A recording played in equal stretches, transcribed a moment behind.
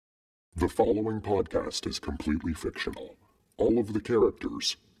The following podcast is completely fictional. All of the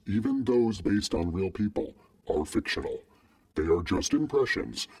characters, even those based on real people, are fictional. They are just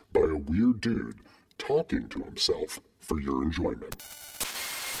impressions by a weird dude talking to himself for your enjoyment.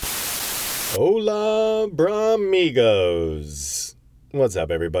 Hola, bramigos. What's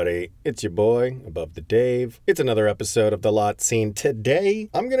up, everybody? It's your boy, Above the Dave. It's another episode of The Lot Scene. Today,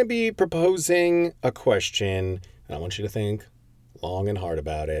 I'm going to be proposing a question, and I want you to think long and hard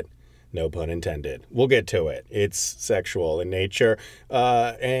about it. No pun intended. We'll get to it. It's sexual in nature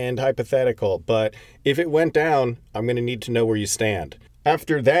and hypothetical, but if it went down, I'm going to need to know where you stand.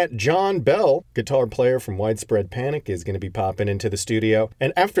 After that, John Bell, guitar player from Widespread Panic, is going to be popping into the studio.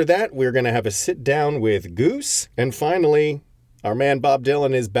 And after that, we're going to have a sit down with Goose. And finally, our man Bob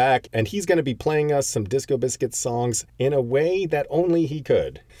Dylan is back, and he's going to be playing us some Disco Biscuit songs in a way that only he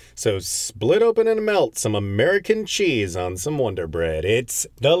could. So split open and melt some American cheese on some Wonder Bread. It's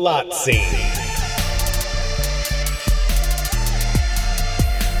The Lot Scene.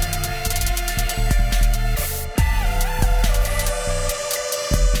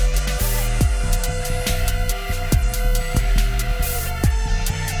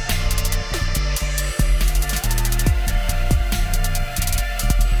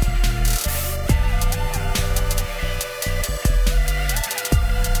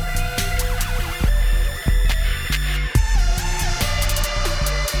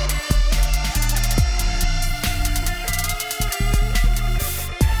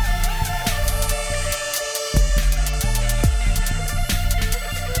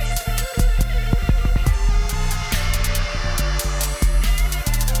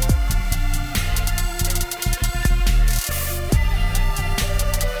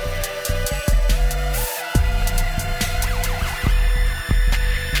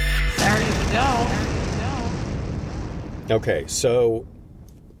 Okay, so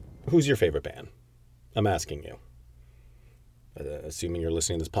who's your favorite band? I'm asking you. Assuming you're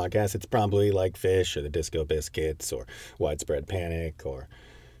listening to this podcast, it's probably like Fish or the Disco Biscuits or Widespread Panic or,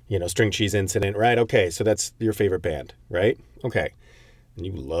 String Cheese Incident, right? Okay, so that's your favorite band, right? Okay, and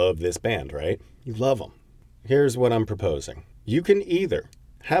you love this band, right? You love them. Here's what I'm proposing. You can either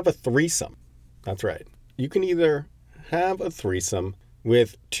have a threesome. That's right. You can either have a threesome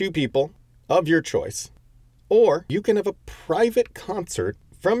with two people of your choice, or you can have a private concert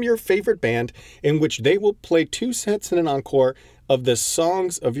from your favorite band in which they will play 2 sets and an encore of the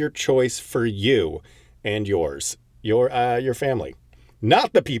songs of your choice for you and yours, your family.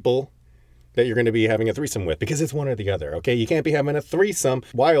 Not the people that you're going to be having a threesome with, because it's one or the other, okay? You can't be having a threesome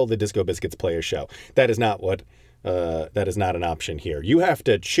while the Disco Biscuits play a show. That is not an option here. You have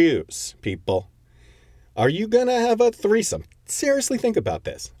to choose, people. Are you going to have a threesome? Seriously think about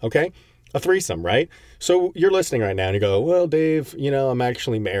this, okay? A threesome, right? So you're listening right now and you go, well, Dave, I'm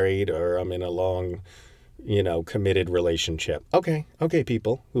actually married or I'm in a long, committed relationship. Okay,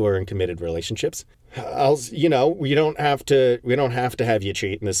 people who are in committed relationships. We don't have to have you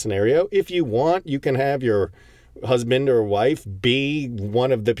cheat in this scenario. If you want, you can have your husband or wife be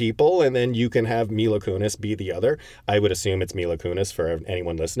one of the people, and then you can have Mila Kunis be the other. I would assume it's Mila Kunis for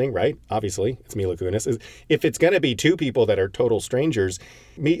anyone listening, right? Obviously, it's Mila Kunis. If it's going to be two people that are total strangers,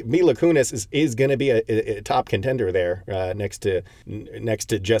 Mila Kunis is going to be a top contender there next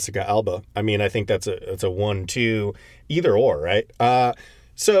to Jessica Alba. I mean, I think that's a 1-2 either or, right?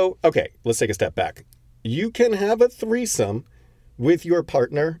 So, okay, let's take a step back. You can have a threesome with your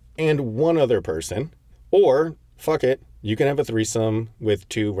partner and one other person, or fuck it, you can have a threesome with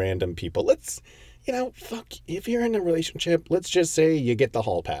 2 random people. If you're in a relationship, let's just say you get the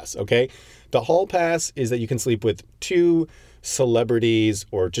hall pass, okay? The hall pass is that you can sleep with 2 celebrities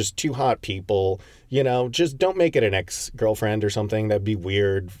or just 2 hot people. Just don't make it an ex-girlfriend or something. That'd be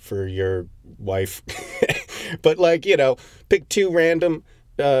weird for your wife. But pick 2 random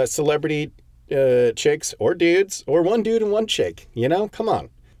celebrity chicks or dudes, or 1 dude and 1 chick. Come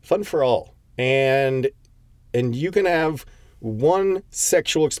on. Fun for all. And you can have 1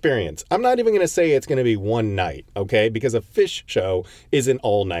 sexual experience. I'm not even going to say it's going to be 1 night, okay? Because a Fish show isn't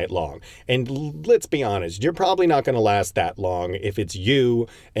all night long. And let's be honest, you're probably not going to last that long if it's you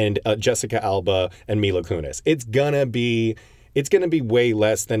and Jessica Alba and Mila Kunis. It's going to be way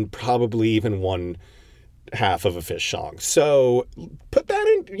less than probably even 1 half of a Fish song. So put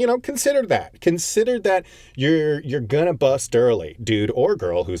that in, consider that. Consider that you're gonna bust early, dude or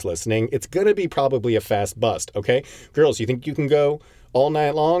girl who's listening. It's gonna be probably a fast bust, okay? Girls, you think you can go all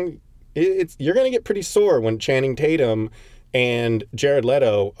night long? You're gonna get pretty sore when Channing Tatum and Jared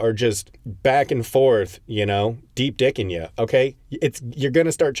Leto are just back and forth, deep dicking you, okay? You're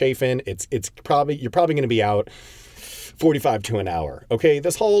gonna start chafing. You're probably gonna be out 45 to an hour. Okay,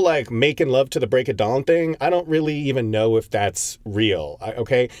 this whole like making love to the break of dawn thing, I don't really even know if that's real.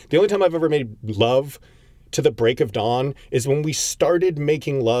 Okay, the only time I've ever made love to the break of dawn is when we started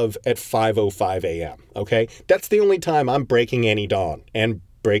making love at 5:05 a.m. Okay, that's the only time I'm breaking any dawn and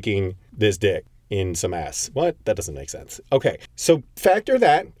breaking this dick in some ass. What? That doesn't make sense. Okay, so factor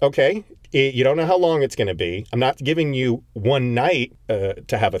that. Okay, you don't know how long it's going to be. I'm not giving you one night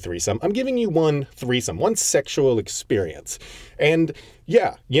to have a threesome. I'm giving you one threesome, one sexual experience. And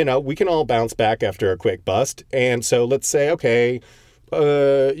yeah, we can all bounce back after a quick bust. And so let's say, okay,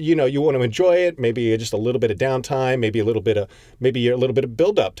 you want to enjoy it. Maybe just a little bit of downtime, maybe a little bit of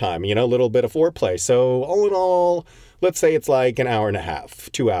build-up time, a little bit of foreplay. So all in all, let's say it's like an hour and a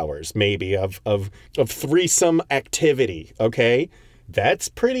half, 2 hours maybe of threesome activity. Okay. That's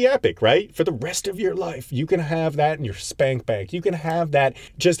pretty epic, right? For the rest of your life, you can have that in your spank bank. You can have that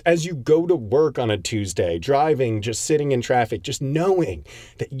just as you go to work on a Tuesday, driving, just sitting in traffic, just knowing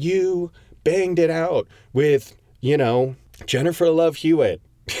that you banged it out with, Jennifer Love Hewitt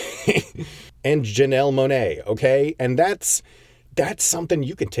and Janelle Monáe, okay? And that's something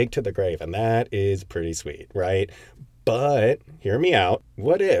you can take to the grave, and that is pretty sweet, right? But hear me out.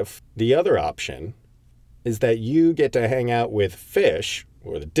 What if the other option is that you get to hang out with Fish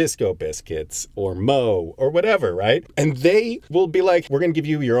or the Disco Biscuits or Mo or whatever, right? And they will be like, we're going to give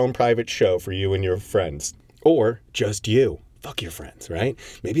you your own private show for you and your friends. Or just you. Fuck your friends, right?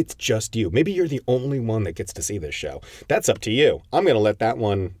 Maybe it's just you. Maybe you're the only one that gets to see this show. That's up to you. I'm going to let that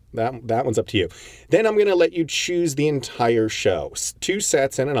one's up to you. Then I'm going to let you choose the entire show. 2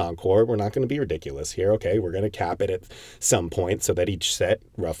 sets and an encore. We're not going to be ridiculous here, okay? We're going to cap it at some point so that each set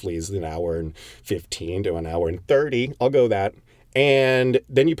roughly is an hour and 15 to an hour and 30. I'll go that. And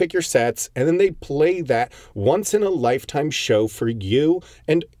then you pick your sets, and then they play that once in a lifetime show for you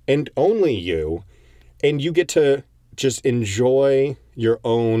and only you. And you get to just enjoy your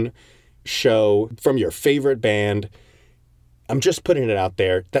own show from your favorite band. I'm just putting it out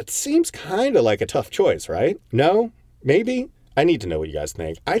there. That seems kind of like a tough choice, right? No? Maybe? I need to know what you guys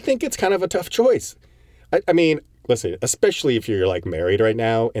think. I think it's kind of a tough choice. I mean, listen, especially if you're like married right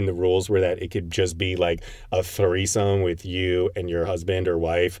now and the rules were that it could just be like a threesome with you and your husband or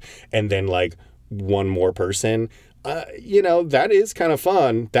wife and then like one more person. That is kind of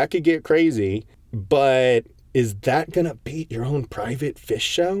fun. That could get crazy. But is that going to beat your own private Fish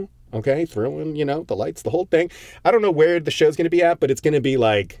show? Okay, throw in, the lights, the whole thing. I don't know where the show's going to be at, but it's going to be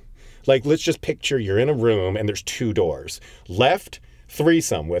like, let's just picture you're in a room and there's 2 doors. Left,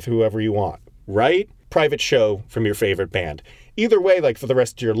 threesome with whoever you want. Right, private show from your favorite band. Either way, like for the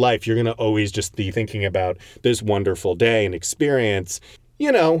rest of your life, you're going to always just be thinking about this wonderful day and experience.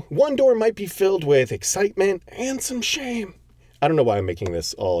 One door might be filled with excitement and some shame. I don't know why I'm making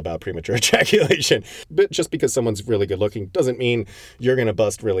this all about premature ejaculation, but just because someone's really good looking doesn't mean you're going to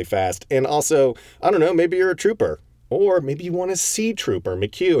bust really fast. And also, I don't know, maybe you're a trooper. Or maybe you want to see Trooper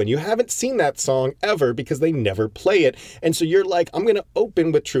McHugh and you haven't seen that song ever because they never play it. And so you're like, I'm going to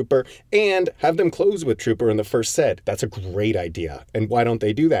open with Trooper and have them close with Trooper in the first set. That's a great idea. And why don't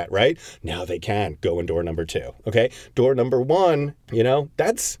they do that, right? Now they can go in door number 2. Okay. Door number 1,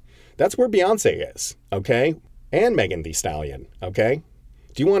 that's where Beyonce is. Okay. And Megan Thee Stallion. Okay.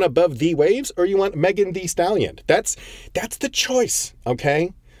 Do you want Above the Waves or you want Megan Thee Stallion? That's the choice.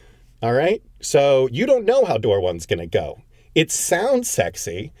 Okay. All right. So you don't know how door 1's going to go. It sounds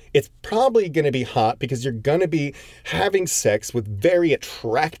sexy. It's probably going to be hot because you're going to be having sex with very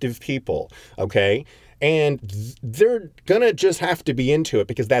attractive people. Okay. And they're going to just have to be into it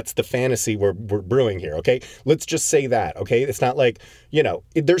because that's the fantasy we're brewing here, okay? Let's just say that, okay? It's not like,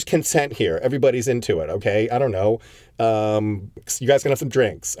 there's consent here. Everybody's into it, okay? I don't know. You guys can have some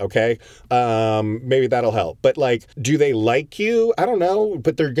drinks, okay? Maybe that'll help. But, do they like you? I don't know.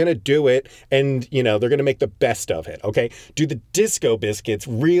 But they're going to do it, and, they're going to make the best of it, okay? Do the Disco Biscuits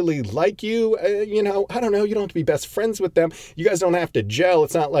really like you? I don't know. You don't have to be best friends with them. You guys don't have to gel.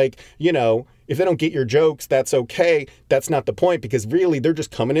 It's not like, if they don't get your jokes, that's okay. That's not the point because really they're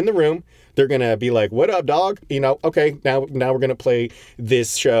just coming in the room. They're going to be like, what up, dog? Okay, now we're going to play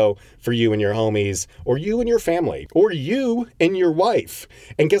this show for you and your homies or you and your family or you and your wife.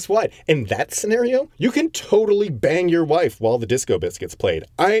 And guess what? In that scenario, you can totally bang your wife while the Disco Biscuits played.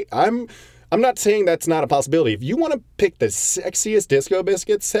 I'm not saying that's not a possibility. If you want to pick the sexiest Disco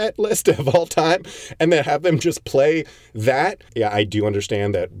Biscuits set list of all time and then have them just play that, yeah, I do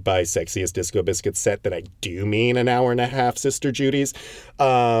understand that by sexiest Disco Biscuits set that I do mean an hour and a half, Sister Judy's.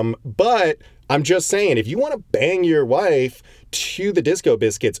 But I'm just saying, if you want to bang your wife to the Disco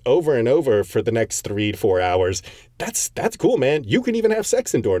Biscuits over and over for the next 3 to 4 hours, that's cool, man. You can even have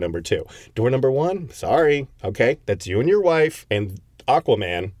sex in door number 2. Door number 1, sorry, okay? That's you and your wife and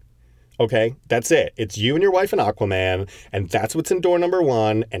Aquaman. Okay, that's it. It's you and your wife and Aquaman, and that's what's in door number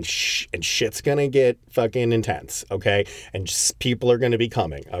 1, and shit's gonna get fucking intense, okay? And people are gonna be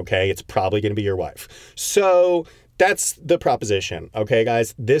coming, okay? It's probably gonna be your wife. So that's the proposition, okay,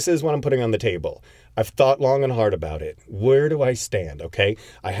 guys? This is what I'm putting on the table. I've thought long and hard about it. Where do I stand, okay?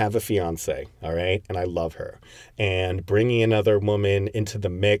 I have a fiance, all right? And I love her. And bringing another woman into the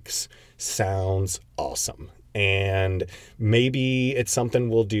mix sounds awesome. And maybe it's something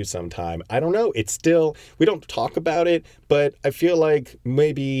we'll do sometime. I don't know. It's still, we don't talk about it, but I feel like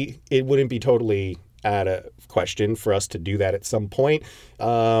maybe it wouldn't be totally out of question for us to do that at some point.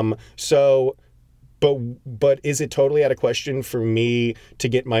 But is it totally out of question for me to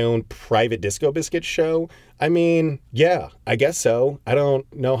get my own private Disco Biscuit show? I mean, yeah, I guess so. I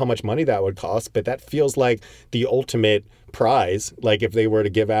don't know how much money that would cost, but that feels like the ultimate prize. Like if they were to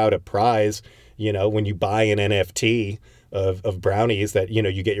give out a prize, you know, when you buy an NFT of brownies that, you know,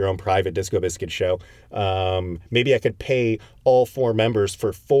 you get your own private Disco Biscuit show. Maybe I could pay all 4 members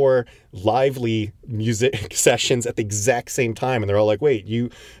for 4 lively music sessions at the exact same time. And they're all like, wait, you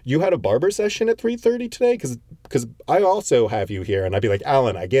had a barber session at 3:30 today? Because I also have you here. And I'd be like,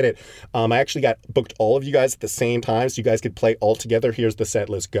 Alan, I get it. I actually got booked all of you guys at the same time so you guys could play all together. Here's the set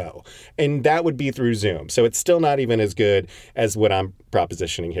list, go. And that would be through Zoom. So it's still not even as good as what I'm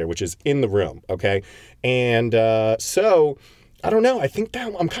propositioning here, which is in the room, okay? And so I don't know. I think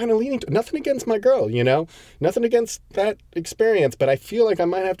that I'm kind of leaning to nothing against my girl, you know, nothing against that experience. But I feel like I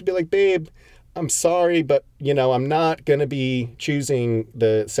might have to be like, babe, I'm sorry, but, you know, I'm not going to be choosing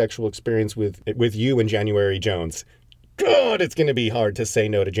the sexual experience with you and January Jones. God, it's going to be hard to say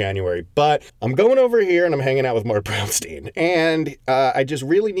no to January. But I'm going over here and I'm hanging out with Mark Brownstein. And I just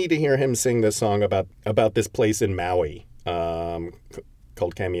really need to hear him sing this song about this place in Maui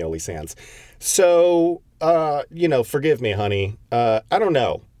called Kamioli Sands. So, you know, forgive me, honey. I don't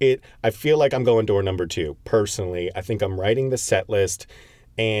know. I feel like I'm going door number 2. Personally, I think I'm writing the set list.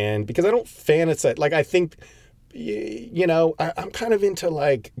 And because I don't fantasize, like, I think, you know, I'm kind of into,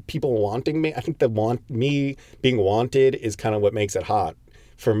 like, people wanting me. I think me being wanted is kind of what makes it hot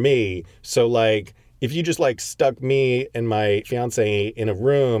for me. So, like, if you just, like, stuck me and my fiance in a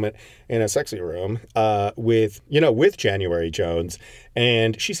room, in a sexy room, with January Jones,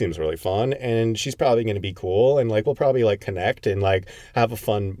 and she seems really fun, and she's probably going to be cool, and, like, we'll probably, like, connect and, like, have a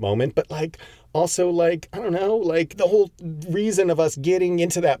fun moment, but, like, also, like, I don't know, like, the whole reason of us getting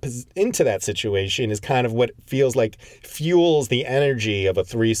into that situation is kind of what feels like fuels the energy of a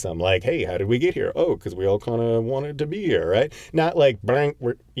threesome. Like, hey, how did we get here? Oh, because we all kind of wanted to be here, right? Not like, blank,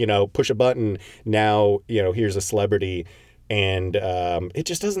 you know, push a button, now, you know, here's a celebrity, and it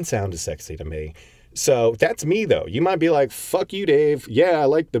just doesn't sound as sexy to me. So that's me, though. You might be like, fuck you, Dave. Yeah, I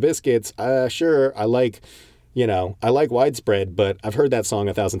like the Biscuits. Sure, I like Widespread, but I've heard that song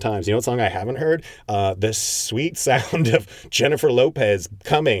 1,000 times. You know what song I haven't heard? The sweet sound of Jennifer Lopez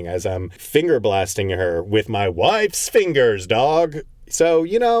coming as I'm finger blasting her with my wife's fingers, dog. So,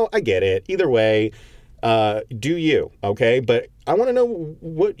 you know, I get it. Either way, do you, okay? But I want to know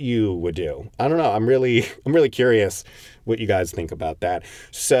what you would do. I don't know. I'm really curious what you guys think about that.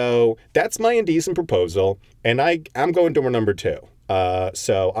 So that's my indecent proposal, and I'm going door number 2.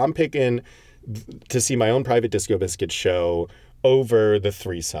 So I'm picking to see my own private Disco Biscuit show over the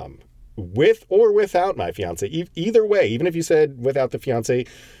threesome, with or without my fiance. Either way, even if you said without the fiance,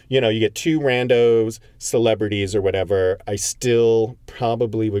 you know, you get 2 randos, celebrities or whatever, I still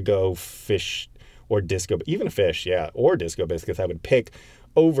probably would go fish or disco, even a fish, yeah, or Disco Biscuits I would pick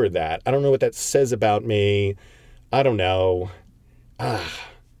over that. I don't know what that says about me. I don't know.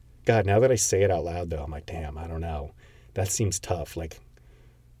 God, now that I say it out loud, though, I'm like, damn, I don't know. That seems tough. Like,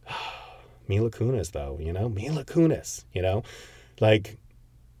 Mila Kunis, though, you know? Mila Kunis, you know? Like,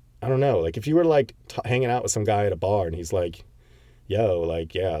 I don't know. Like, if you were, like, hanging out with some guy at a bar and he's like, yo,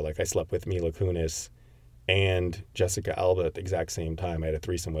 like, yeah, like, I slept with Mila Kunis and Jessica Alba at the exact same time. I had a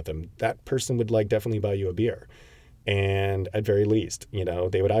threesome with him. That person would, like, definitely buy you a beer. And at very least, you know,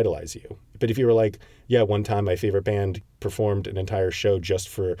 they would idolize you. But if you were like, yeah, one time my favorite band performed an entire show just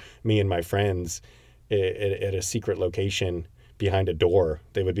for me and my friends at a secret location behind a door,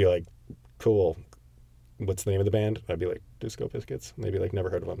 they would be like, cool, what's the name of the band? I'd be like, Disco Biscuits. Maybe like, never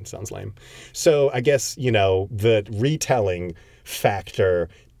heard of them. Sounds lame. So I guess, you know, the retelling factor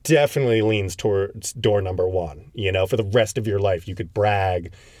definitely leans towards door number 1. You know, for the rest of your life, you could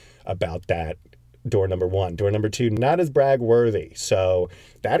brag about that. Door number 1. Door number 2, not as brag worthy. So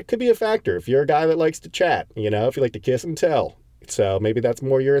that could be a factor. If you're a guy that likes to chat, you know, if you like to kiss and tell, So maybe that's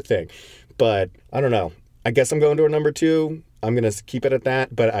more your thing. But I don't know. I guess I'm going to a number 2. I'm going to keep it at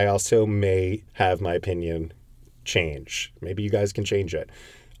that, but I also may have my opinion change. Maybe you guys can change it.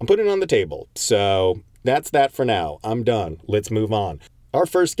 I'm putting it on the table. So that's that for now. I'm done. Let's move on. Our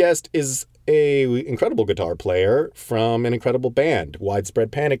first guest is an incredible guitar player from an incredible band.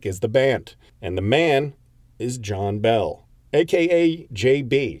 Widespread Panic is the band. And the man is John Bell, a.k.a.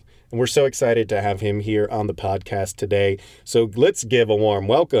 JB. And we're so excited to have him here on the podcast today. So let's give a warm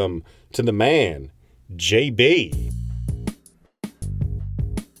welcome to the man, JB.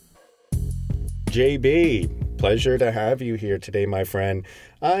 JB, pleasure to have you here today, my friend.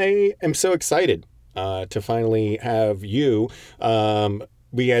 I am so excited to finally have you.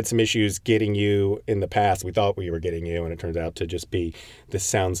 We had some issues getting you in the past. We thought we were getting you, and it turns out to just be the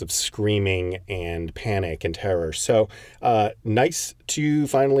sounds of screaming and panic and terror. So nice to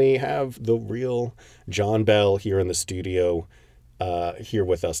finally have the real John Bell here in the studio, here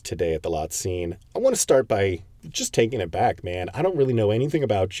with us today at the Lot Scene. I want to start by just taking it back, man. I don't really know anything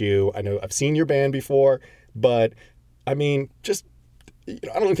about you. I know I've seen your band before, but I mean, just, I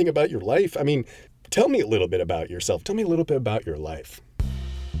don't know anything about your life. I mean, tell me a little bit about yourself. Tell me a little bit about your life.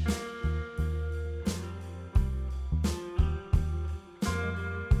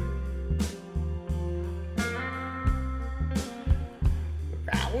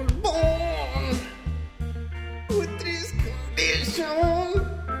 I was born with this condition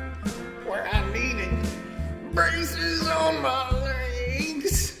where I needed braces on my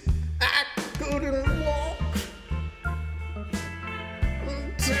legs. I couldn't walk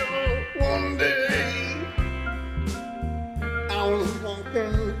until one day I was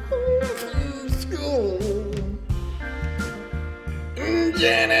walking home from school, and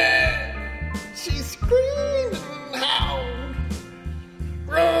Janet, she screamed and howled,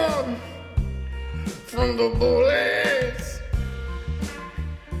 "Run from the bullets!"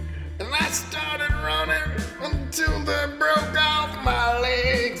 And I started running until they broke off my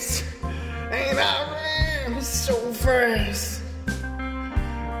legs, and I ran so fast.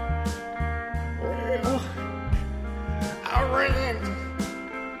 Well, I ran,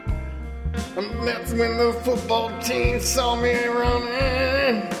 and that's when the football team saw me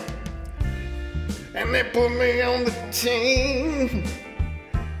running, and they put me on the team,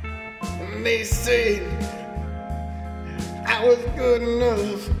 and they said I was good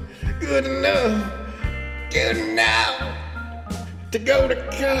enough to go to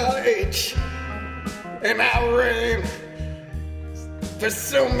college. And I ran for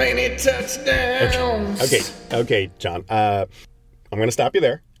so many touchdowns. Okay, John. I'm going to stop you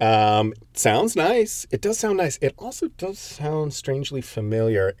there. Sounds nice. It does sound nice. It also does sound strangely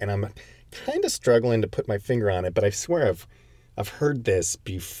familiar, and I'm kind of struggling to put my finger on it, but I swear I've heard this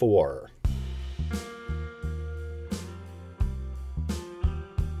before.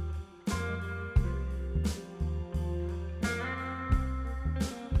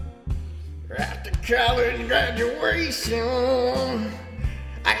 After college graduation,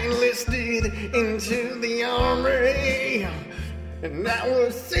 I enlisted into the Army, and I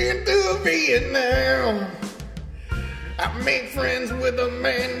was sent to Vietnam. I made friends with a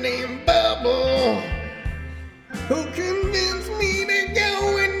man named Bubba, who convinced me to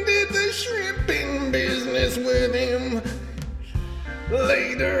go into the shrimping business with him.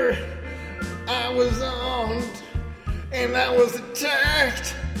 Later, I was armed, and I was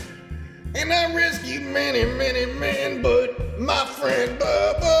attacked, and I rescued many men, but my friend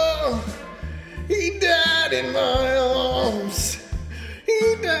Bubba, he died in my arms.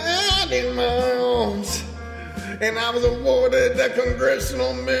 And I was awarded the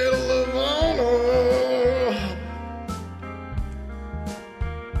Congressional Medal of Honor.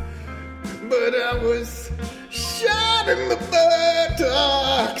 But I was shot in the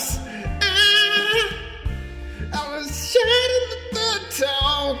buttocks. I was shot in the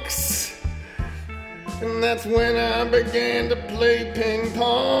buttocks. And that's when I began to play ping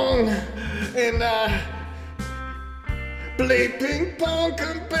pong. And I played ping pong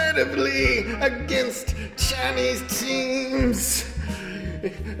competitively against Chinese teams.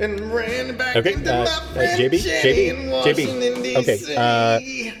 And ran back into my friend Jay in Washington, D.C.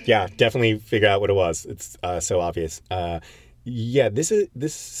 Okay, yeah, definitely figure out what it was. It's so obvious. Yeah,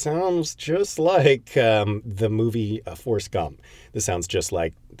 this sounds just like the movie Forrest Gump. This sounds just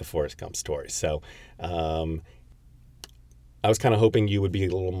like the Forrest Gump story. So I was kind of hoping you would be a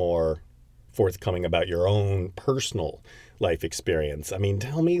little more forthcoming about your own personal life experience. I mean,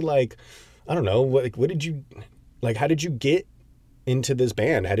 tell me, like, I don't know, what did you, like, how did you get into this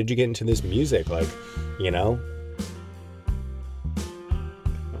band? How did you get into this music? Like, you know?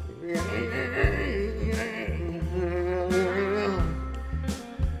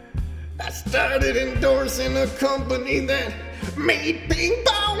 started endorsing a company that made ping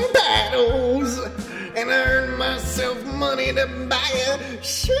pong paddles, and I earned myself money to buy a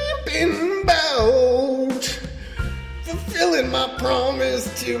shipping boat, fulfilling my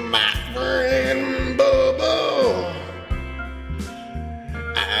promise to my friend Bubba.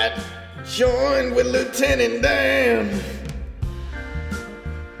 I joined with Lieutenant Dan,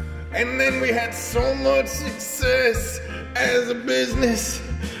 and then we had so much success as a business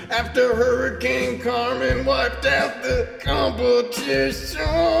after Hurricane Carmen wiped out the competition.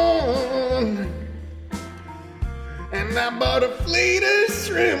 And I bought a fleet of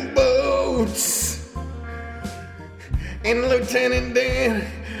shrimp boats. And Lieutenant Dan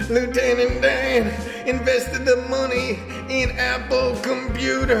invested the money in Apple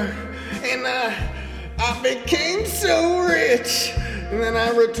Computer. And I became so rich. And then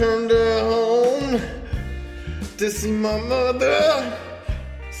I returned to home to see my mother,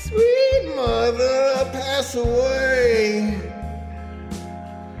 sweet mother, pass away.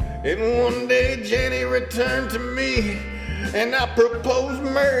 And one day Jenny returned to me, and I proposed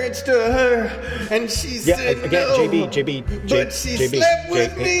marriage to her, and she said again, no. JB, but she slept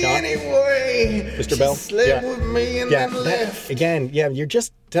with me anyway. Mr. Bell? She slept with me and then left. You're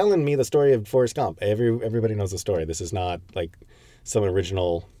just telling me the story of Forrest Gump. Everybody knows the story. This is not like some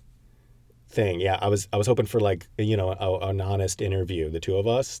original thing. Yeah, I was hoping for like, you know, an honest interview, the two of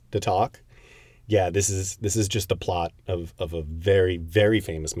us to talk. Yeah, this is just the plot of a very, very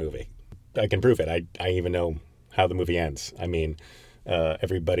famous movie. I can prove it. I even know how the movie ends. I mean,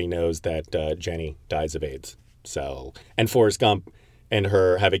 everybody knows that Jenny dies of AIDS. So, and Forrest Gump and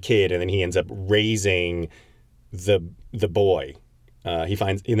her have a kid, and then he ends up raising the boy. He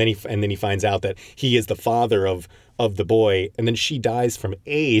finds out that he is the father of the boy, and then she dies from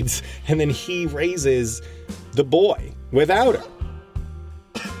AIDS, and then he raises the boy without her.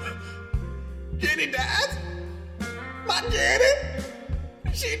 Jenny dies? My Jenny?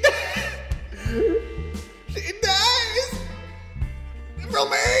 She dies? She dies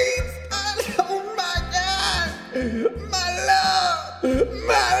from AIDS? Oh my God! My love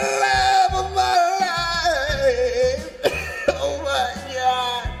of my life! Oh my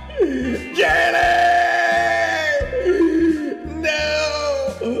God! Jenny!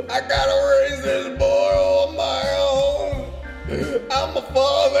 No! I gotta raise this boy on my own! I'm a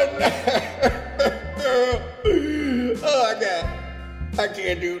father now! Oh, I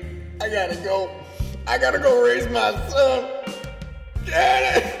can't do it. I gotta go raise my son.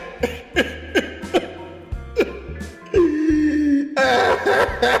 Janet!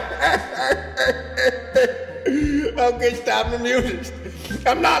 Okay, stop the music.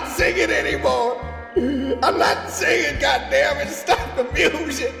 I'm not singing anymore. I'm not singing, goddammit, stop the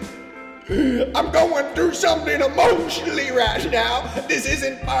music. I'm going through something emotionally right now. This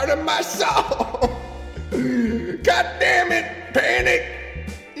isn't part of my song. God damn it, Panic.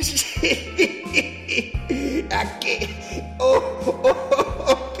 I can't.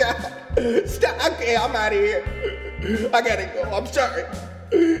 Oh, God. Stop. Okay, I'm out of here. I gotta go. I'm sorry.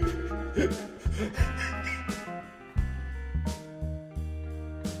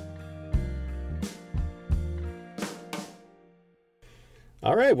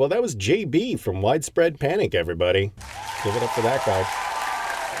 All right, well, that was JB from Widespread Panic, everybody. Give it up for that guy.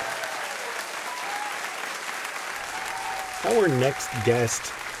 Our next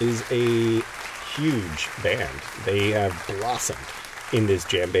guest is a huge band. They have blossomed in this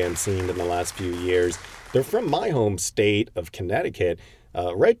jam band scene in the last few years. They're from my home state of Connecticut,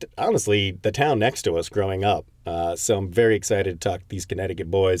 honestly, the town next to us growing up. So I'm very excited to talk to these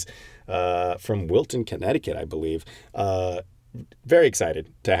Connecticut boys from Wilton, Connecticut, I believe. Very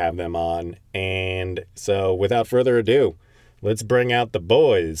excited to have them on. And so without further ado, let's bring out the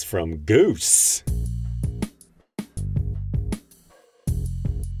boys from Goose.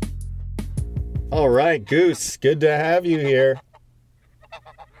 All right, Goose, good to have you here.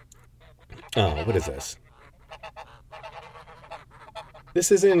 Oh, what is this? This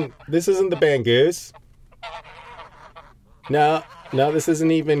isn't the band Goose. No, this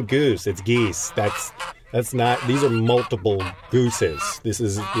isn't even Goose. It's geese. That's not. These are multiple gooses. This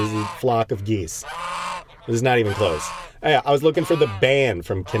is a flock of geese. This is not even close. Hey, I was looking for the band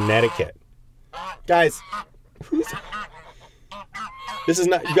from Connecticut. Guys, this is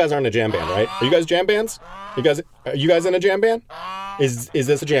not. You guys aren't a jam band, right? Are you guys jam bands? Are you guys in a jam band? Is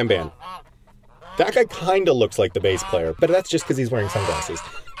this a jam band? That guy kind of looks like the bass player, but that's just because he's wearing sunglasses.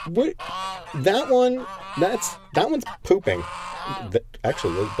 What? That one's pooping.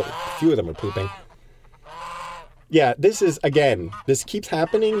 Actually, a few of them are pooping. Yeah, this keeps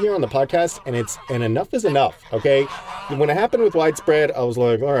happening here on the podcast, and enough is enough, okay? When it happened with Widespread, I was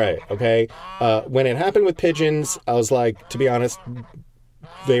like, all right, okay? When it happened with Pigeons, I was like, to be honest,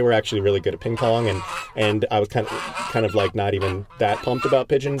 they were actually really good at ping pong, and I was kind of like not even that pumped about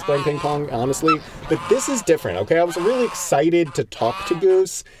Pigeons playing ping pong, honestly. But this is different, okay? I was really excited to talk to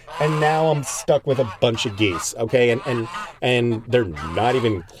Goose, and now I'm stuck with a bunch of geese, okay? And they're not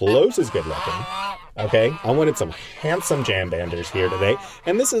even close as good looking, okay? I wanted some handsome jam banders here today,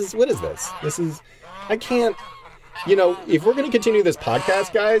 and what is this? I can't, if we're going to continue this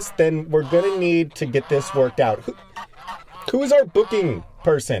podcast, guys, then we're going to need to get this worked out. Who is our booking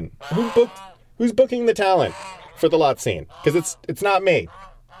person? Who's booking the talent for the lot scene? Because it's not me.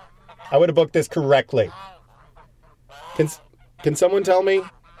 I would have booked this correctly. Can someone tell me?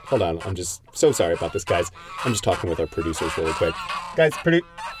 Hold on, I'm just so sorry about this, guys. I'm just talking with our producers really quick. Guys,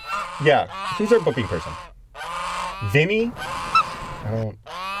 yeah, who's our booking person? Vinny? I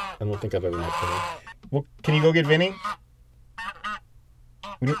don't think I've ever met Vinny. Well, can you go get Vinny?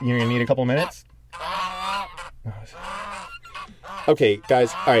 You're gonna need a couple minutes? Okay,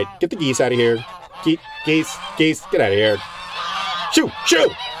 guys, all right, get the geese out of here. Geese, get out of here. Shoo!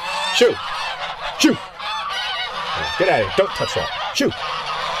 Get out of here, don't touch that. Shoo!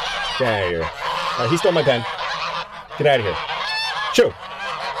 Get out of here. He stole my pen. Get out of here. Shoo!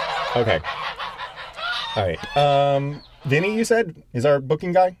 Okay. All right, Vinny, you said, is our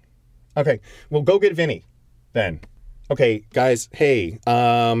booking guy? Okay, well, go get Vinny, then. Okay, guys, hey,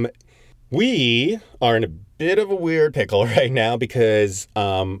 we are in a bit of a weird pickle right now because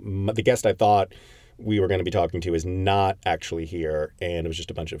the guest I thought we were going to be talking to is not actually here, and it was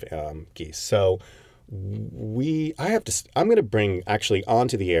just a bunch of geese. So I'm going to bring actually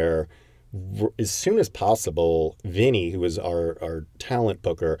onto the air as soon as possible Vinny, who is our talent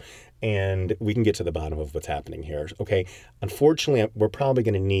booker, and we can get to the bottom of what's happening here. Okay, unfortunately, we're probably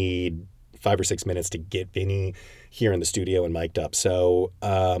going to need 5 or 6 minutes to get Vinny here in the studio and mic'd up. So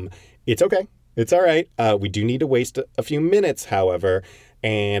it's okay. It's all right. We do need to waste a few minutes, however,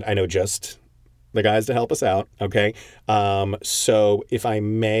 and I know just the guys to help us out, okay? So if I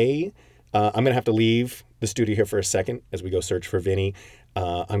may, I'm going to have to leave the studio here for a second as we go search for Vinny.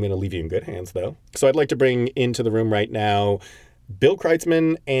 I'm going to leave you in good hands, though. So I'd like to bring into the room right now Bill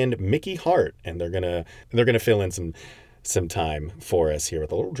Kreitzman and Mickey Hart, and they're gonna fill in some time for us here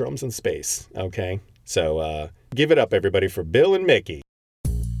with a little drums in space, okay? So give it up, everybody, for Bill and Mickey.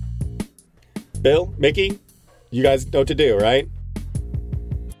 Bill, Mickey, you guys know what to do, right?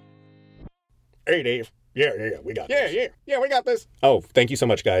 Hey, Dave. Yeah, we got this. Yeah, we got this. Oh, thank you so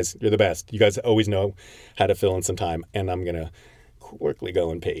much, guys. You're the best. You guys always know how to fill in some time, and I'm going to quickly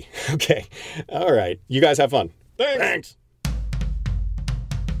go and pee. Okay. All right. You guys have fun. Thanks.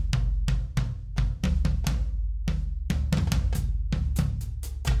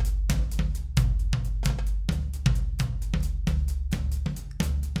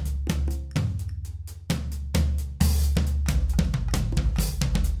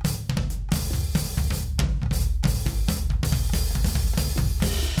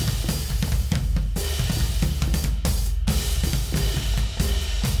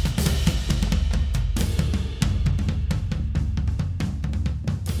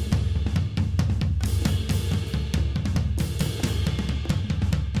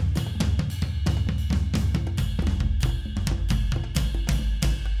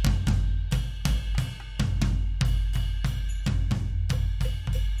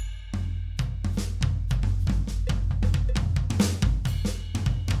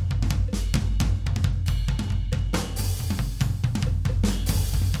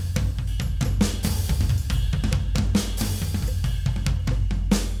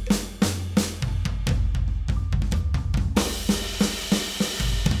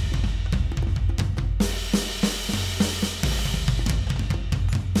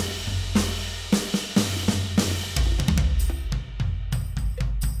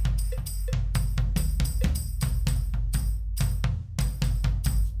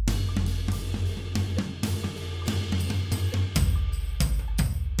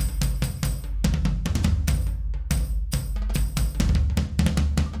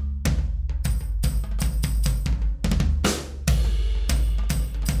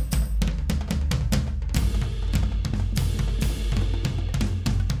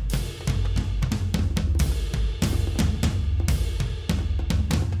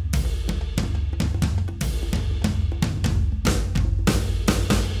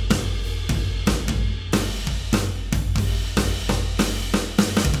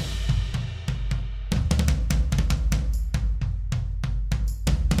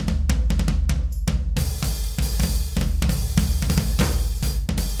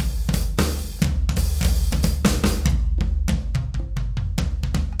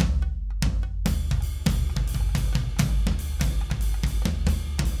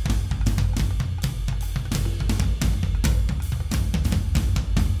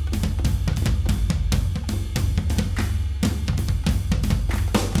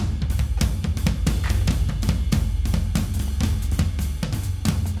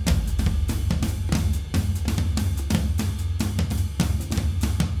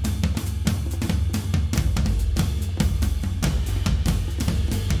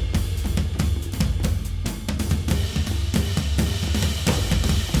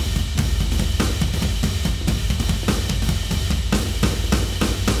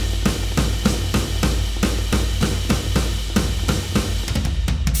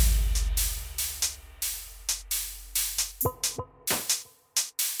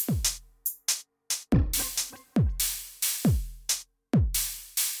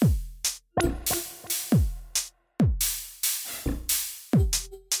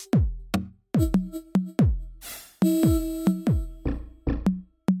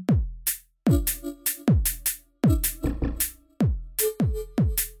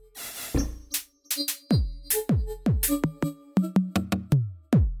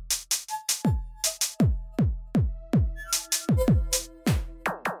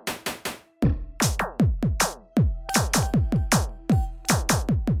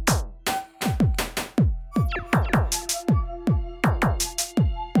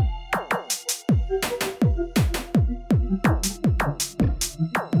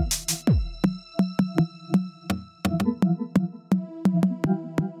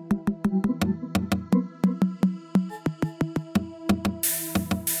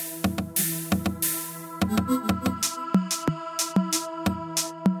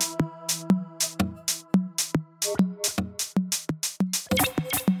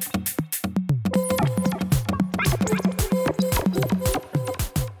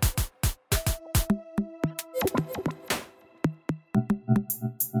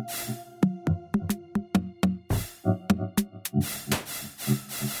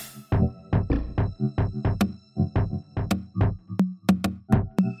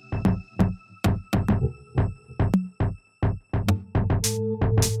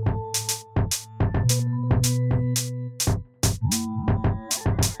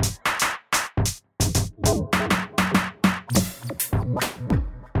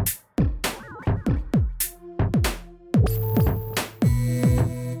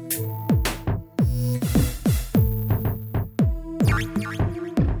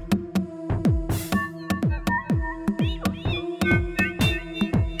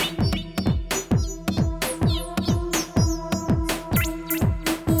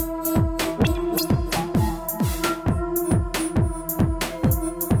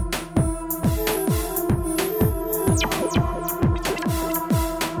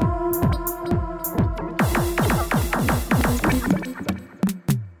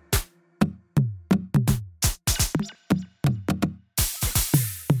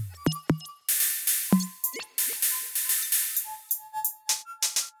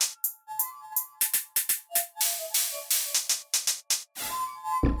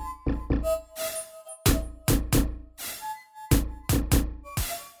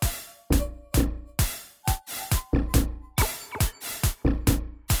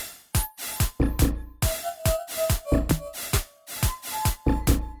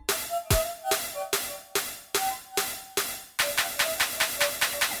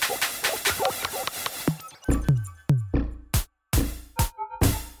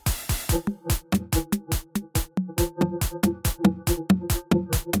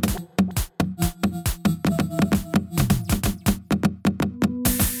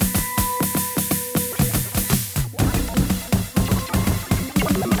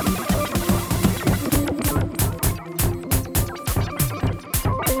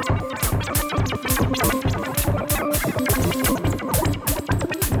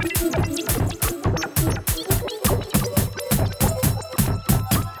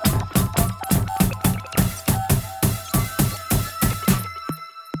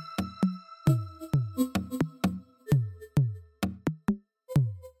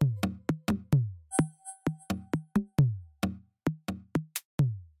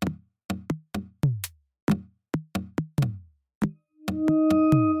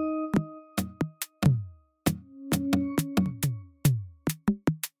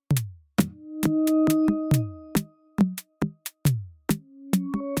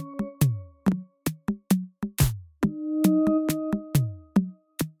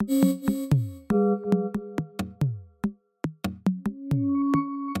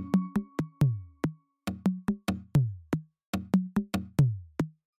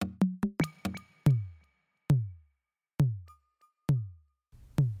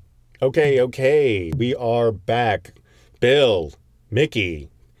 Okay, we are back. Bill, Mickey,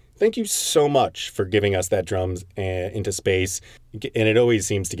 thank you so much for giving us that drums into space. And it always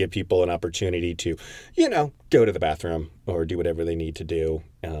seems to give people an opportunity to, go to the bathroom or do whatever they need to do,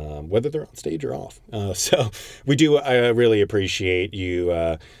 whether they're on stage or off. So we do really appreciate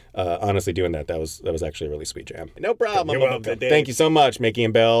you honestly doing that. That was actually a really sweet jam. No problem. You're welcome, Dave. Thank you so much, Mickey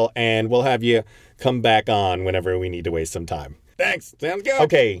and Bill. And we'll have you come back on whenever we need to waste some time. Thanks. Sounds good.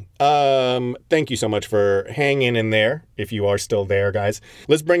 Okay, thank you so much for hanging in there, if you are still there, guys.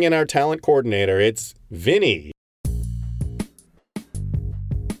 Let's bring in our talent coordinator. It's Vinny.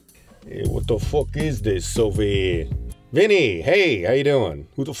 Hey, what the fuck is this over here? Vinny, hey, how you doing?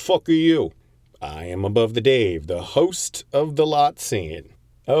 Who the fuck are you? I am Above the Dave, the host of The Lot Scene.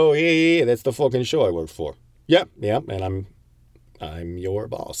 Oh, yeah, that's the fucking show I work for. Yep, and I'm your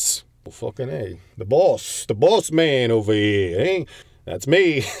boss. Well, fucking A. The boss man over here, eh? That's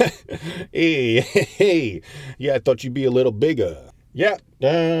me. Hey. Yeah, I thought you'd be a little bigger. Yeah,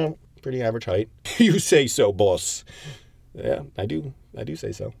 pretty average height. You say so, boss. Yeah, I do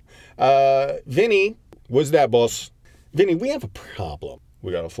say so. Vinny, what's that, boss? Vinny, we have a problem.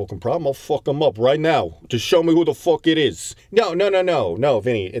 We got a fucking problem? I'll fuck him up right now. Just show me who the fuck it is. No,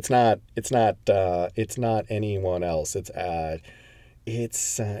 Vinny, it's not anyone else. It's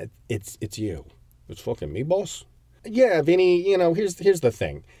you. It's fucking me, boss. Yeah, Vinny, here's the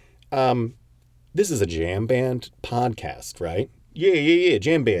thing. This is a jam band podcast, right? Yeah,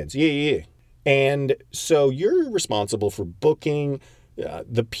 jam bands. Yeah. And so you're responsible for booking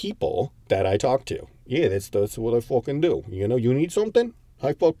the people that I talk to. Yeah, that's what I fucking do. You need something?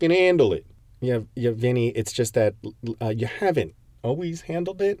 I fucking handle it. Yeah, Vinny, it's just that you haven't always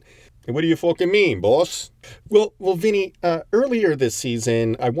handled it. What do you fucking mean, boss? Well, Vinny, earlier this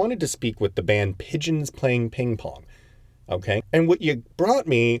season, I wanted to speak with the band Pigeons Playing Ping Pong, okay? And what you brought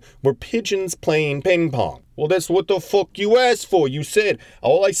me were pigeons playing ping pong. Well, that's what the fuck you asked for. You said,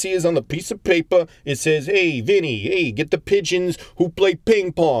 all I see is on the piece of paper, it says, hey, Vinny, hey, get the pigeons who play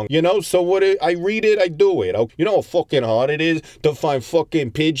ping pong, So what I read it, I do it. You know how fucking hard it is to find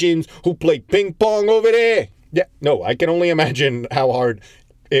fucking pigeons who play ping pong over there? Yeah, no, I can only imagine how hard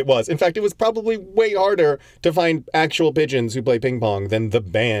it was. In fact, it was probably way harder to find actual pigeons who play ping pong than the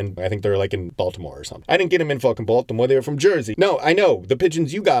band. I think they're like in Baltimore or something. I didn't get them in fucking Baltimore. They were from Jersey. No, I know. The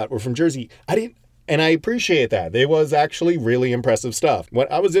pigeons you got were from Jersey. And I appreciate that. It was actually really impressive stuff.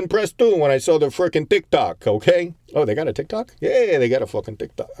 I was impressed too when I saw their freaking TikTok, okay? Oh, they got a TikTok? Yeah, they got a fucking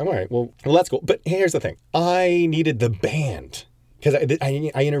TikTok. All right, well, that's cool. But here's the thing. I needed the band. Because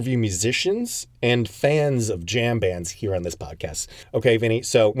I interview musicians and fans of jam bands here on this podcast. Okay, Vinny,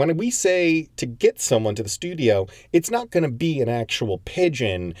 so when we say to get someone to the studio, it's not going to be an actual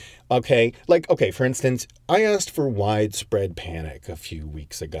pigeon, okay? For instance, I asked for Widespread Panic a few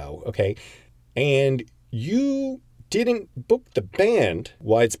weeks ago, okay? And you didn't book the band,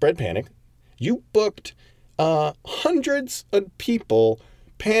 Widespread Panic. You booked hundreds of people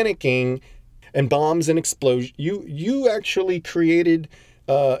panicking and bombs and explosions. You actually created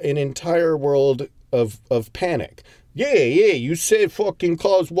an entire world of panic. Yeah, you said fucking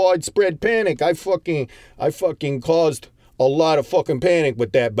caused widespread panic. I fucking caused a lot of fucking panic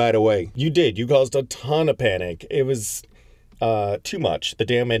with that, by the way. You did. You caused a ton of panic. It was too much. The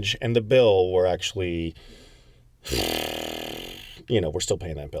damage and the bill were actually... we're still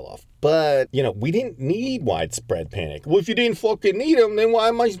paying that bill off. But, we didn't need widespread panic. Well, if you didn't fucking need them, then why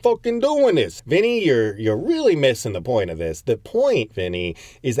am I fucking doing this? Vinny, you're really missing the point of this. The point, Vinny,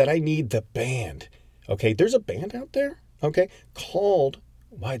 is that I need the band. Okay, there's a band out there, okay, called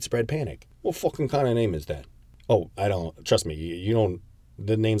Widespread Panic. What fucking kind of name is that? Oh, I don't, trust me, you don't,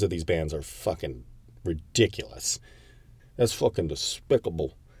 the names of these bands are fucking ridiculous. That's fucking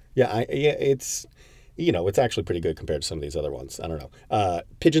despicable. It's... it's actually pretty good compared to some of these other ones. I don't know.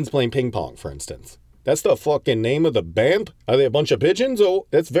 Pigeons Playing Ping Pong, for instance. That's the fucking name of the band? Are they a bunch of pigeons? Oh,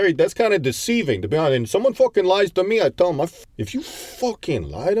 that's kind of deceiving, to be honest. And someone fucking lies to me, I tell them, if you fucking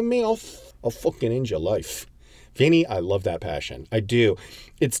lie to me, I'll fucking end your life. Vinny, I love that passion. I do.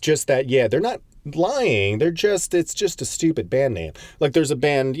 It's just that, they're not lying. It's just a stupid band name. Like there's a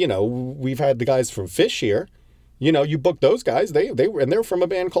band, we've had the guys from Fish here. You booked those guys. They're from a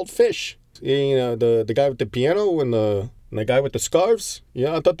band called Fish. The guy with the piano and the guy with the scarves.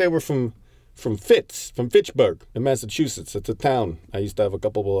 Yeah, I thought they were from Fitchburg in Massachusetts. It's a town. I used to have a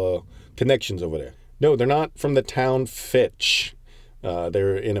couple connections over there. No, they're not from the town Fitch.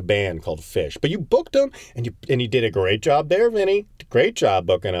 They're in a band called Fish. But you booked them, and you did a great job there, Vinny. Great job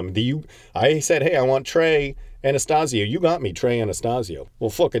booking them. I said, hey, I want Trey Anastasio. You got me, Trey Anastasio. Well,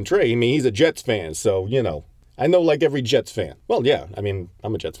 fucking Trey, I mean, he's a Jets fan, so, I know like every Jets fan. Well, yeah, I mean,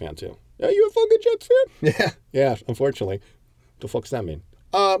 I'm a Jets fan, too. Are you a fucking Jets fan? Yeah. Yeah, unfortunately. The fuck's that mean?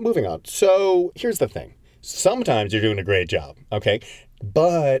 Moving on. So, here's the thing. Sometimes you're doing a great job, okay?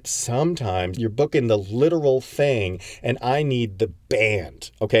 But sometimes you're booking the literal thing, and I need the band,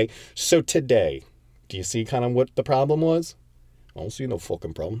 okay? So today, do you see kind of what the problem was? I don't see no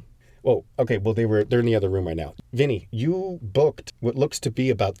fucking problem. Well, okay, well, they're in the other room right now. Vinny, you booked what looks to be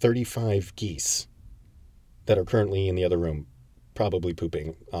about 35 geese that are currently in the other room, probably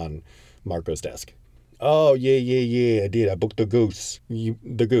pooping on Marco's desk. Oh, yeah, I did. I booked the goose.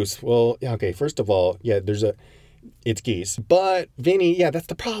 The goose. Well, yeah, okay, first of all, yeah, it's geese. But, Vinny, yeah, that's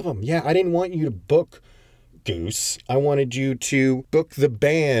the problem. Yeah, I didn't want you to book Goose. I wanted you to book the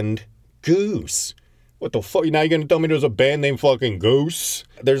band Goose. What the fuck? Now you're going to tell me there's a band named fucking Goose?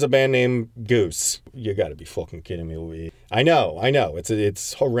 There's a band named Goose. You got to be fucking kidding me, Louis. I know.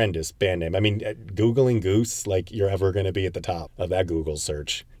 It's horrendous band name. I mean, Googling Goose, like you're ever going to be at the top of that Google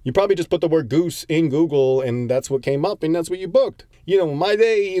search. You probably just put the word Goose in Google and that's what came up and that's what you booked. My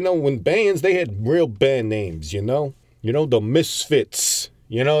day, when bands, they had real band names, the Misfits,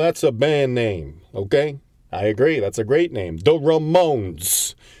 that's a band name, okay? I agree, that's a great name. The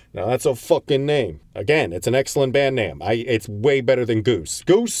Ramones. Now that's a fucking name. Again, it's an excellent band name. It's way better than Goose.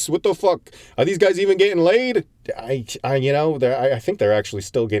 Goose? What the fuck? Are these guys even getting laid? I think they're actually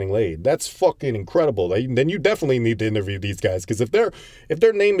still getting laid. That's fucking incredible. Then you definitely need to interview these guys, because if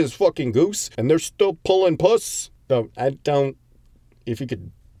their name is fucking Goose and they're still pulling puss, if you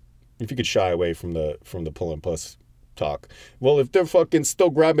could shy away from the pulling puss talk. Well, if they're fucking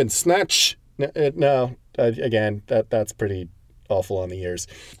still grabbing snatch, no, again, that's pretty awful on the ears.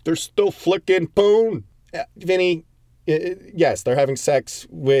 They're still flicking poon. Vinny, yes, they're having sex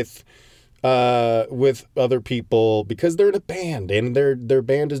with other people because they're in a band and their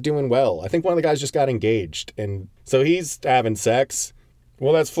band is doing well. I think one of the guys just got engaged and so he's having sex.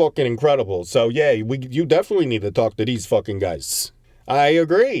 Well, that's fucking incredible. So yeah, you definitely need to talk to these fucking guys. I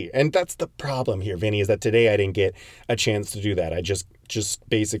agree. And that's the problem here, Vinny, is that today I didn't get a chance to do that. I just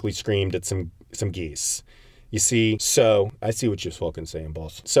basically screamed at some geese. You see, so I see what you're fucking saying,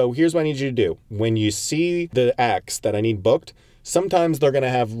 boss. So here's what I need you to do. When you see the acts that I need booked, sometimes they're going to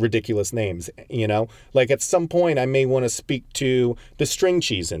have ridiculous names, Like at some point I may want to speak to the string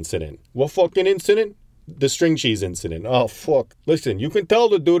cheese incident. What fucking incident? The string cheese incident. Oh, fuck. Listen, you can tell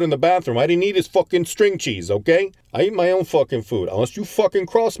the dude in the bathroom I didn't eat his fucking string cheese, okay? I eat my own fucking food. Unless you fucking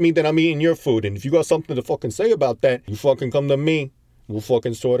cross me, then I'm eating your food. And if you got something to fucking say about that, you fucking come to me. We'll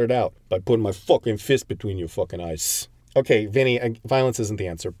fucking sort it out by putting my fucking fist between your fucking eyes. Okay, Vinny, violence isn't the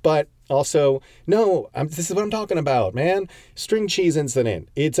answer. But also, no, this is what I'm talking about, man. String cheese incident.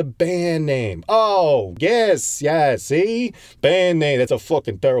 It's a band name. Oh, yes, see? Band name. That's a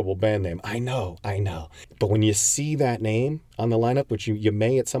fucking terrible band name. I know. But when you see that name on the lineup, which you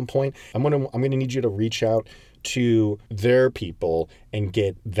may at some point, I'm gonna need you to reach out to their people and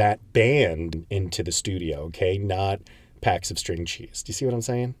get that band into the studio, okay? Not packs of string cheese. Do you see what I'm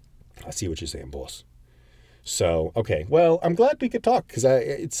saying? I see what you're saying, boss. So, okay. Well, I'm glad we could talk because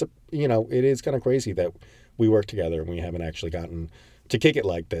it is kind of crazy that we work together and we haven't actually gotten to kick it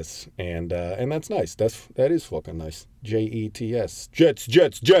like this. And that's nice. That is fucking nice. Jets.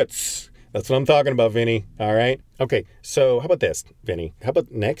 Jets. That's what I'm talking about, Vinny. All right. Okay. So how about this, Vinny? How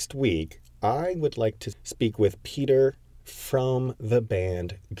about next week? I would like to speak with Peter from the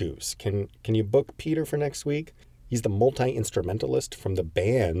band Goose. Can you book Peter for next week? He's the multi-instrumentalist from the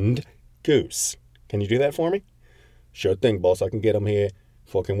band Goose. Can you do that for me? Sure thing, boss. I can get him here.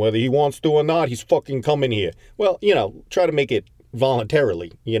 Fucking whether he wants to or not, he's fucking coming here. Well, try to make it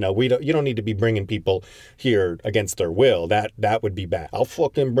voluntarily. You don't need to be bringing people here against their will. That would be bad. I'll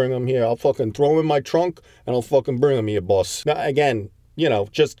fucking bring him here. I'll fucking throw him in my trunk and I'll fucking bring him here, boss. Now, again,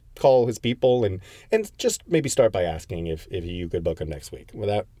 just call his people and just maybe start by asking if you could book him next week.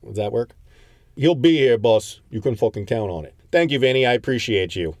 Would that work? He'll be here, boss. You can fucking count on it. Thank you, Vinny. I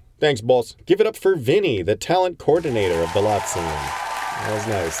appreciate you. Thanks, boss. Give it up for Vinny, the talent coordinator of the Lot Scene. That was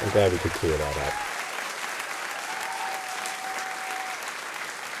nice. I'm glad we could clear that up.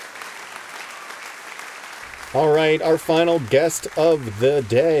 All right, our final guest of the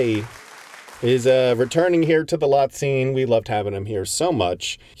day is returning here to the Lot Scene. We loved having him here so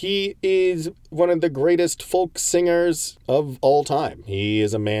much. He is one of the greatest folk singers of all time. He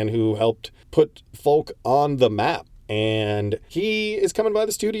is a man who helped put folk on the map. and he is coming by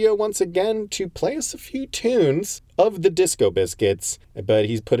the studio once again to play us a few tunes of the Disco Biscuits, but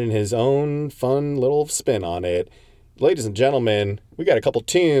he's putting his own fun little spin on it. Ladies and gentlemen, we got a couple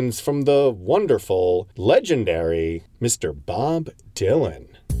tunes from the wonderful, legendary Mr. Bob Dylan.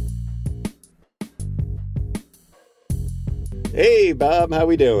 Hey, Bob, how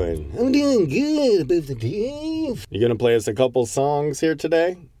we doing? I'm doing good, Brother Dave. You gonna play us a couple songs here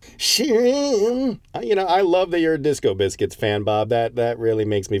today? Sure am. I love that you're a Disco Biscuits fan, Bob. That really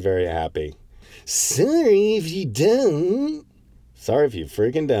makes me very happy. Sorry if you don't. Sorry if you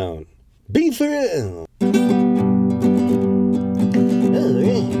freaking don't. Be for real.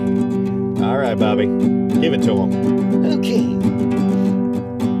 All right, Bobby. Give it to him. Okay.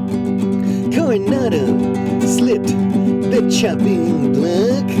 Coronado slipped the chopping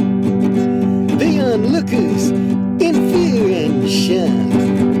block. The onlookers in fear and shock.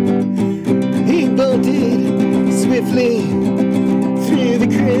 He bolted swiftly through the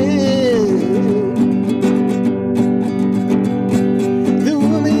crowd. The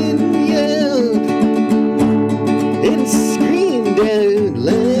woman yelled and screamed out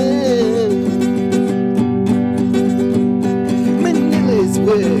loud. Manila's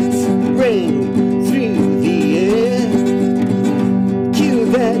words rang through the air. Kill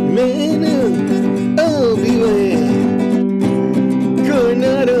that man, oh beware.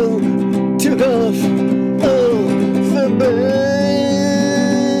 Coronado took off the burst.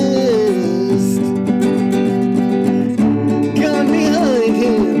 Gone behind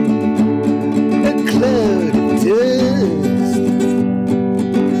him, a cloud of dust.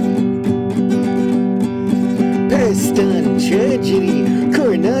 Past on tragedy,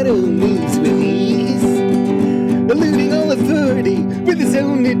 Coronado moves with ease, eluding all authority with his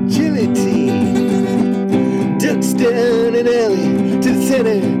own agility. Ducks down an alley to the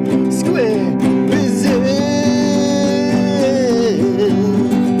center square reserve.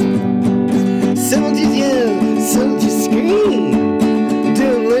 Soldiers yell, soldiers scream.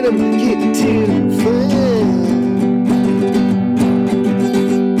 Don't let them get too far.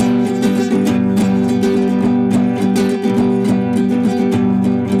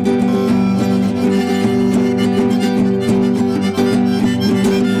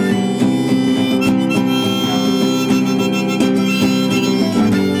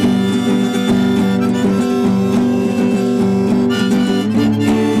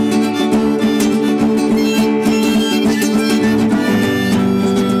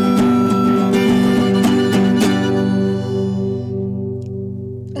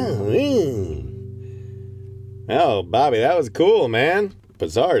 Oh, Bobby, that was cool, man.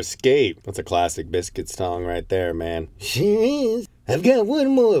 Bizarre Escape. That's a classic Biscuits song right there, man. Sure is. I've got one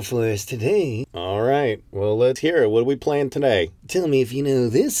more for us today. All right. Well, let's hear it. What are we playing today? Tell me if you know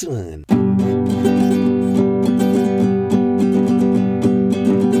this one.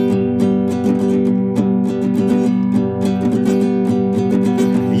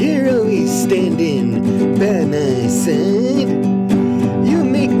 You're always standing by my side. You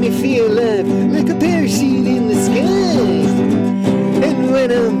make me feel alive like a parachute in the sky. And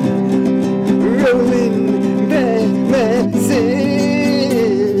when I'm rolling by myself,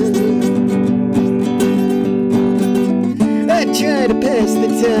 I try to pass the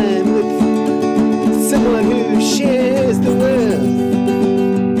time with someone who shares the world.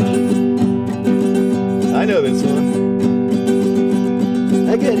 I know this one.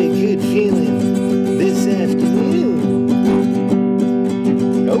 I got a good feeling this afternoon.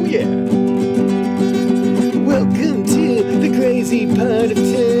 Oh, yeah. Welcome to the crazy part of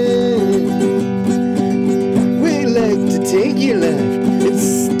town. We like to take your life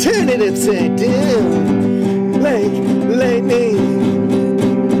and turn it upside down. Like lightning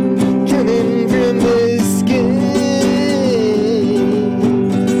coming from the sky.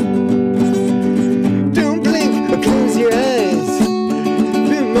 Don't blink or close your eyes.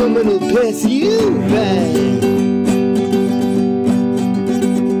 The moment will pass you by.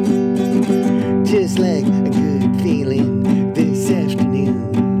 Just like a good feeling this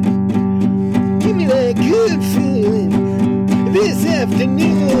afternoon. Give me that good feeling this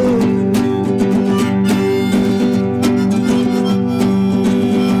afternoon.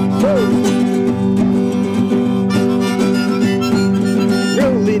 Whoa.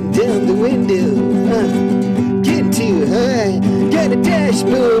 Rolling down the window, getting too high. Got a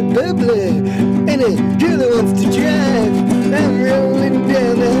dashboard bubbler and a girl that wants to drive. I'm rolling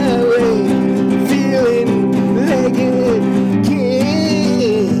down the highway, feeling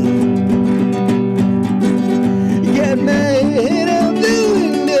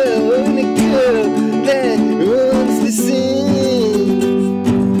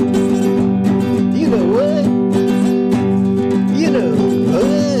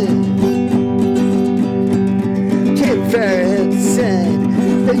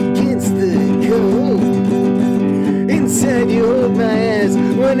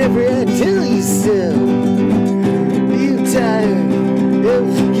whenever I tell you so. You tired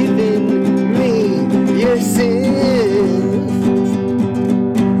of giving me yourself.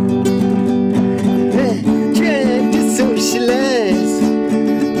 I tried to socialize,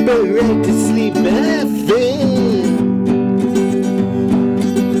 but right to sleep I fell.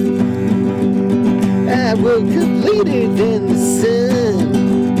 I woke up later than the sun.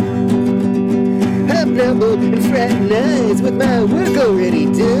 Hobnobled and frightened eyes with my work already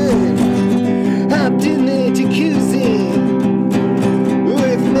done. Hopped in the jacuzzi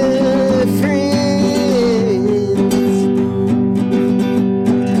with my friends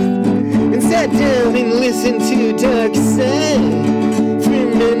and sat down and listened to Dark Side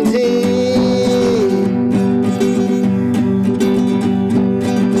fermenting.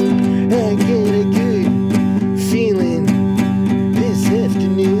 I get a good feeling this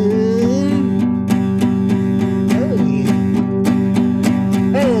afternoon. Oh yeah,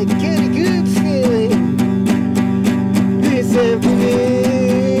 I get a good feeling this afternoon.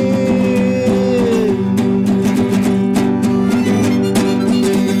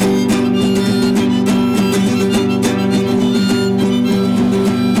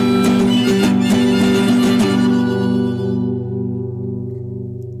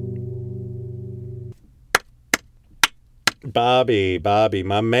 Bobby,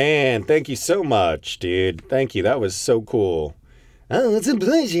 my man. Thank you so much, dude. Thank you. That was so cool. Oh, it's a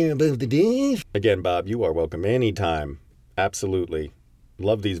pleasure, Above the Dave. Again, Bob, you are welcome anytime. Absolutely.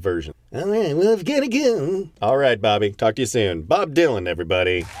 Love these versions. All right, well, I've got to go. All right, Bobby. Talk to you soon. Bob Dylan,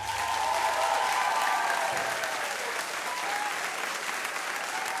 everybody.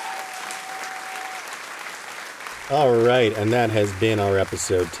 All right, and that has been our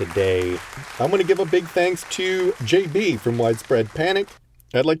episode today. I want to give a big thanks to JB from Widespread Panic.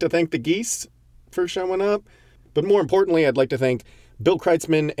 I'd like to thank the Geese for showing up. But more importantly, I'd like to thank Bill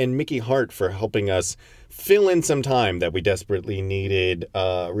Kreitzman and Mickey Hart for helping us fill in some time that we desperately needed.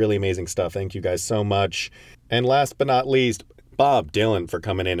 Really amazing stuff. Thank you guys so much. And last but not least, Bob Dylan for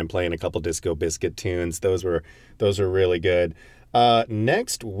coming in and playing a couple Disco Biscuit tunes. Those were really good.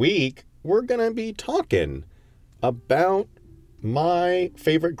 Next week, we're going to be talking about my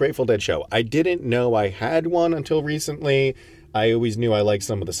favorite Grateful Dead show. I didn't know I had one until recently. I always knew I liked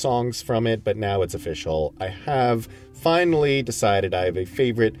some of the songs from it, but now it's official. I have finally decided I have a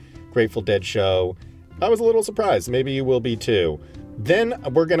favorite Grateful Dead show. I was a little surprised. Maybe you will be too. Then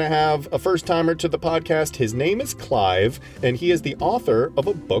we're going to have a first-timer to the podcast. His name is Clive, and he is the author of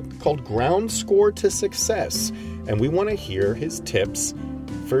a book called Ground Score to Success. And we want to hear his tips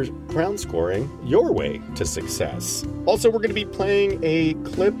for ground scoring your way to success. Also, we're going to be playing a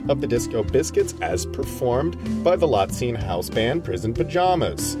clip of the Disco Biscuits as performed by the Lotzine house band Prison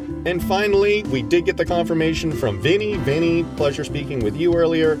Pajamas. And finally, we did get the confirmation from Vinny. Vinny, pleasure speaking with you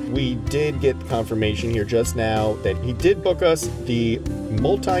earlier. We did get the confirmation here just now that he did book us the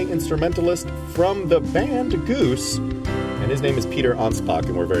multi-instrumentalist from the band Goose. And his name is Peter Anspach,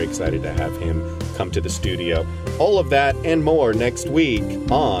 and we're very excited to have him come to the studio. All of that and more next week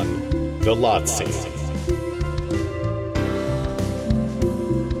on The Lotzine.